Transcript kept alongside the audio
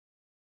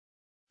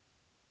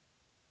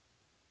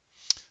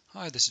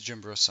Hi, this is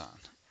Jim Brisson.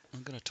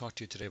 I'm going to talk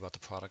to you today about the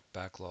product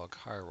backlog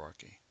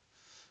hierarchy.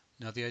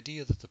 Now, the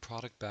idea that the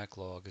product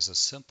backlog is a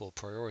simple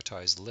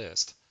prioritized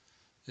list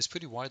is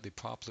pretty widely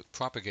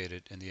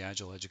propagated in the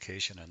Agile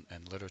education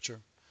and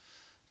literature,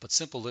 but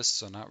simple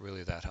lists are not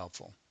really that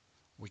helpful.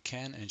 We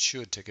can and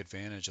should take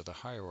advantage of the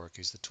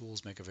hierarchies the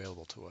tools make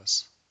available to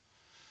us.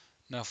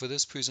 Now, for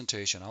this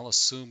presentation, I'll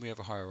assume we have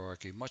a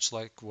hierarchy much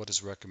like what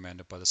is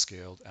recommended by the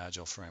Scaled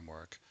Agile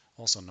Framework,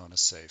 also known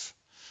as SAFe.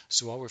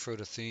 So I'll refer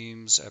to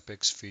themes,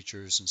 epics,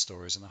 features, and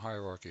stories, and the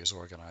hierarchy is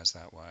organized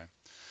that way.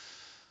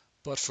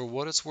 But for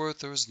what it's worth,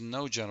 there is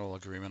no general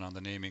agreement on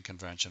the naming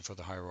convention for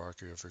the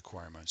hierarchy of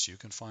requirements. You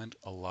can find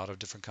a lot of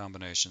different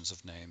combinations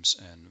of names,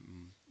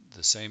 and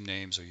the same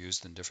names are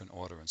used in different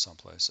order in some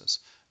places.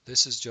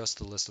 This is just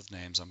the list of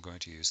names I'm going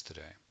to use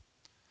today.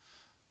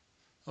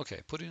 Okay,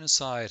 putting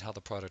aside how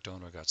the product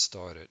owner got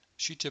started,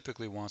 she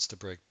typically wants to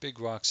break big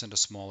rocks into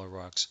smaller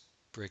rocks,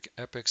 break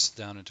epics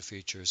down into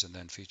features, and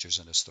then features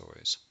into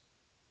stories.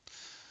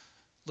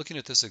 Looking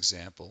at this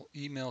example,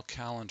 email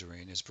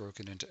calendaring is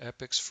broken into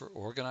epics for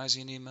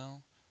organizing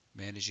email,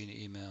 managing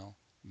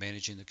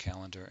the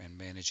calendar, and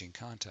managing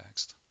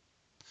context.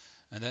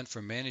 And then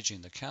for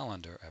managing the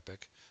calendar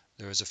epic,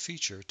 there is a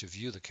feature to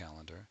view the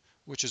calendar,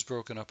 which is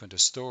broken up into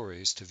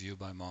stories to view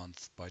by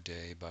month, by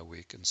day, by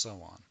week, and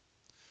so on.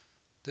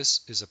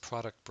 This is a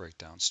product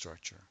breakdown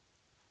structure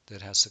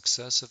that has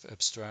successive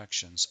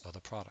abstractions of the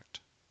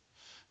product.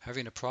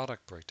 Having a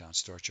product breakdown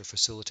structure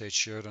facilitates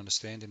shared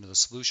understanding of the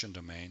solution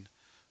domain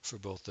for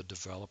both the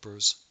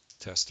developers,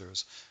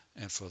 testers,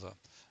 and for the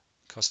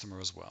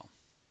customer as well.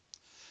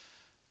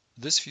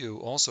 This view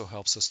also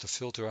helps us to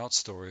filter out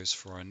stories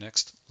for our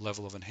next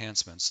level of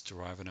enhancements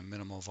deriving a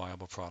minimal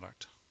viable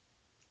product.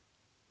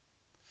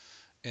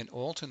 An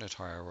alternate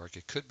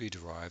hierarchy could be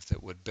derived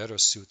that would better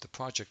suit the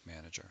project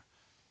manager,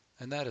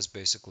 and that is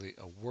basically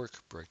a work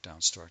breakdown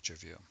structure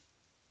view.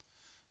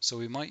 So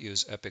we might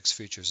use epics,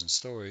 features, and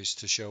stories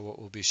to show what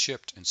will be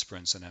shipped in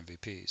sprints and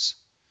MVPs.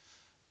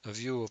 A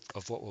view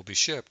of what will be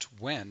shipped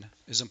when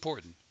is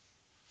important,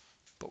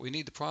 but we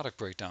need the product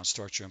breakdown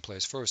structure in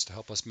place first to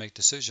help us make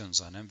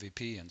decisions on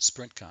MVP and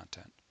sprint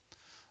content.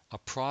 A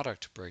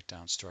product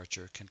breakdown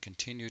structure can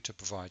continue to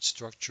provide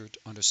structured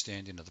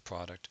understanding of the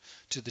product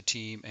to the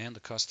team and the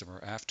customer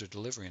after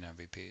delivering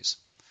MVPs.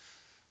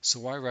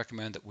 So I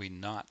recommend that we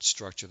not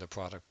structure the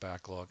product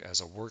backlog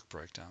as a work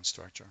breakdown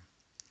structure.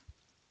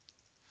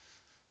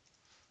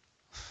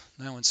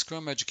 Now in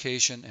Scrum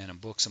education and in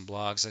books and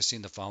blogs, I've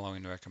seen the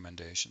following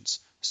recommendations.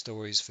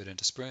 Stories fit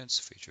into sprints,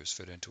 features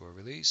fit into a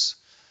release,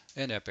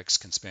 and epics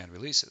can span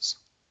releases.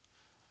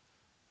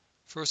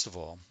 First of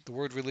all, the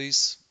word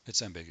release,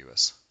 it's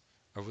ambiguous.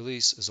 A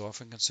release is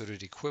often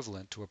considered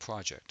equivalent to a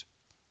project,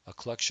 a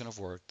collection of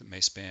work that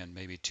may span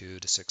maybe 2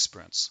 to 6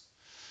 sprints.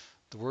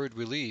 The word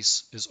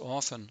release is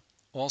often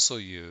also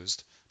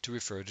used to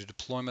refer to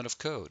deployment of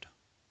code.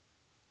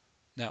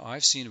 Now,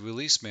 I've seen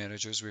release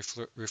managers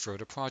refer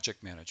to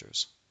project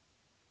managers,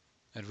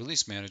 and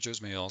release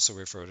managers may also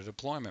refer to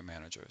deployment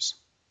managers.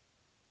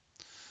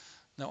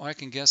 Now, I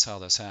can guess how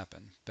this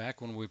happened. Back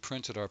when we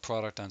printed our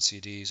product on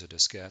CDs or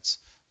diskettes,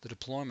 the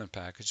deployment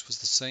package was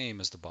the same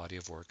as the body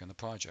of work in the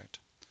project.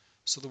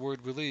 So the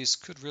word release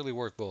could really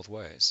work both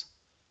ways.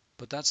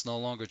 But that's no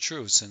longer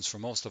true since for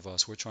most of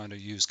us we're trying to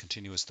use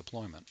continuous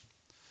deployment.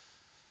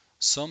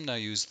 Some now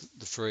use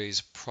the phrase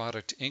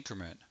product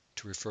increment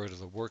to refer to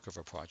the work of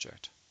a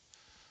project.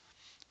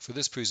 For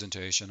this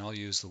presentation, I'll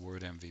use the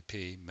word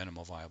MVP,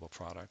 minimal viable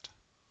product.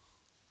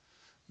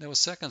 Now a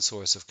second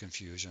source of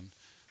confusion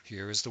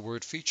here is the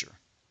word feature.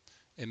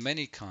 In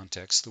many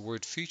contexts, the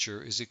word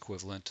feature is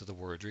equivalent to the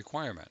word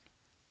requirement.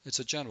 It's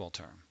a general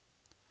term.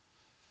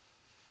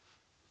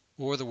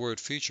 Or the word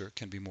feature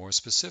can be more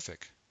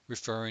specific,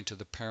 referring to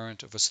the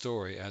parent of a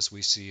story as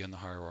we see in the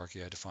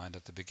hierarchy I defined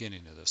at the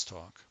beginning of this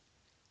talk.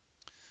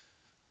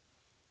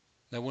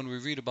 Now when we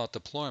read about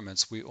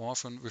deployments, we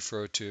often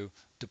refer to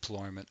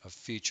deployment of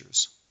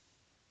features.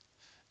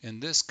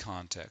 In this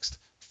context,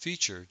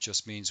 feature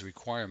just means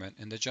requirement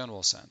in the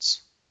general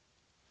sense.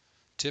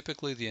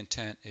 Typically the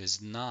intent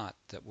is not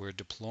that we're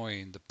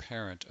deploying the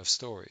parent of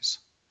stories.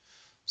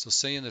 So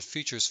saying that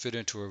features fit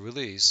into a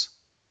release,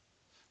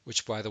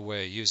 which by the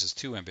way uses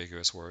two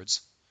ambiguous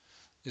words,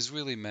 is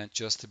really meant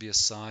just to be a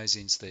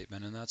sizing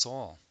statement, and that's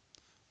all.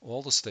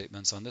 All the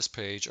statements on this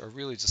page are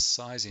really just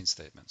sizing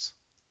statements.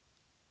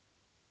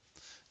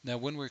 Now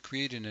when we're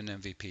creating an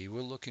MVP,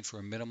 we're looking for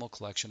a minimal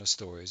collection of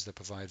stories that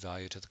provide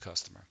value to the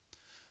customer.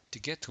 To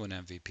get to an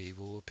MVP, we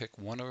will pick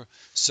one or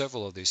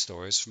several of these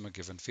stories from a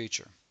given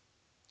feature.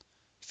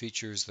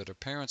 Features that are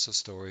parents of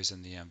stories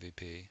in the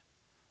MVP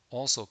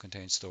also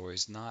contain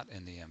stories not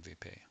in the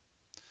MVP.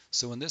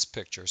 So in this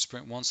picture,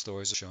 Sprint 1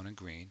 stories are shown in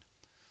green,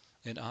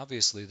 and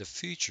obviously the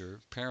feature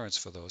parents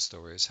for those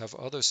stories have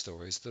other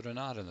stories that are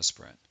not in the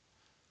sprint.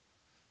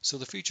 So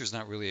the feature is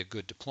not really a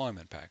good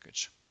deployment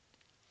package.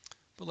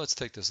 But let's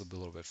take this a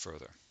little bit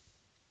further.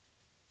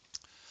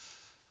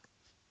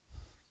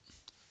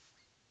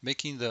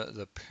 Making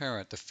the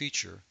parent, the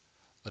feature,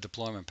 a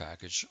deployment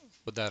package,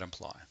 what would that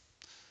imply?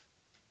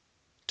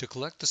 To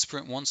collect the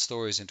Sprint 1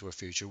 stories into a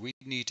feature, we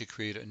need to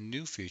create a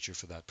new feature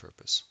for that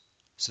purpose,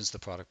 since the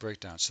product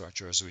breakdown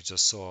structure, as we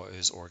just saw,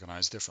 is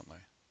organized differently.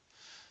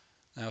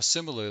 Now,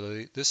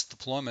 similarly, this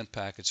deployment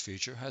package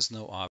feature has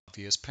no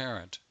obvious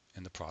parent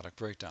in the product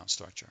breakdown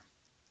structure.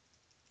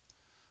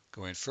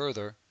 Going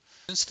further,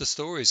 since the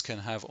stories can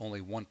have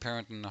only one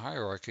parent in the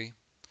hierarchy,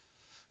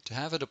 to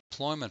have a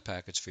deployment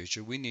package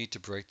feature, we need to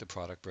break the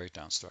product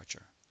breakdown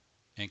structure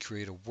and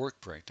create a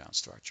work breakdown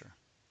structure.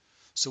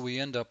 So we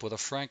end up with a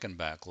Franken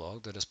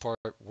backlog that is part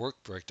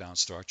work breakdown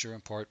structure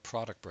and part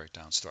product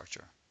breakdown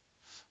structure.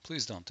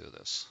 Please don't do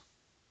this.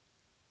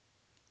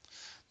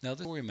 Now,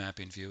 the story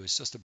mapping view is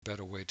just a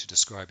better way to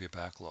describe your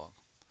backlog.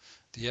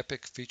 The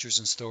epic features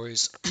and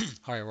stories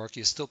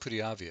hierarchy is still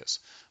pretty obvious.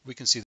 We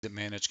can see that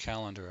Manage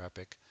Calendar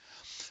Epic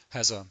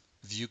has a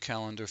view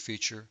calendar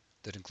feature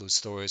that includes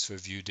stories for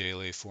view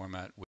daily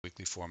format,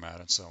 weekly format,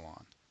 and so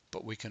on.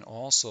 But we can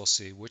also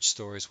see which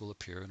stories will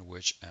appear in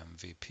which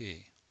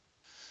MVP.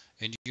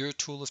 In your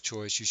tool of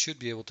choice, you should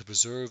be able to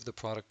preserve the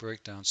product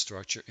breakdown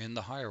structure in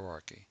the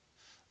hierarchy,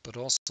 but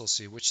also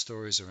see which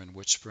stories are in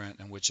which sprint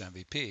and which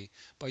MVP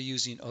by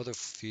using other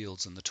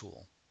fields in the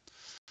tool.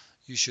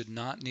 You should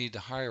not need the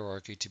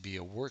hierarchy to be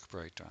a work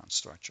breakdown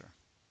structure.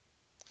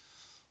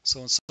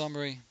 So in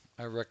summary,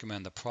 I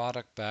recommend the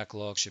product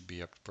backlog should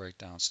be a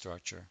breakdown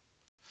structure.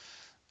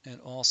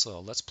 And also,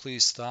 let's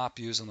please stop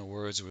using the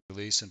words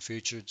release and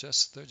feature.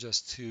 They're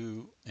just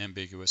too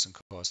ambiguous and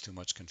cause too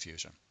much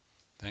confusion.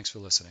 Thanks for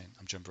listening.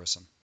 I'm Jim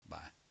Brisson.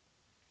 Bye.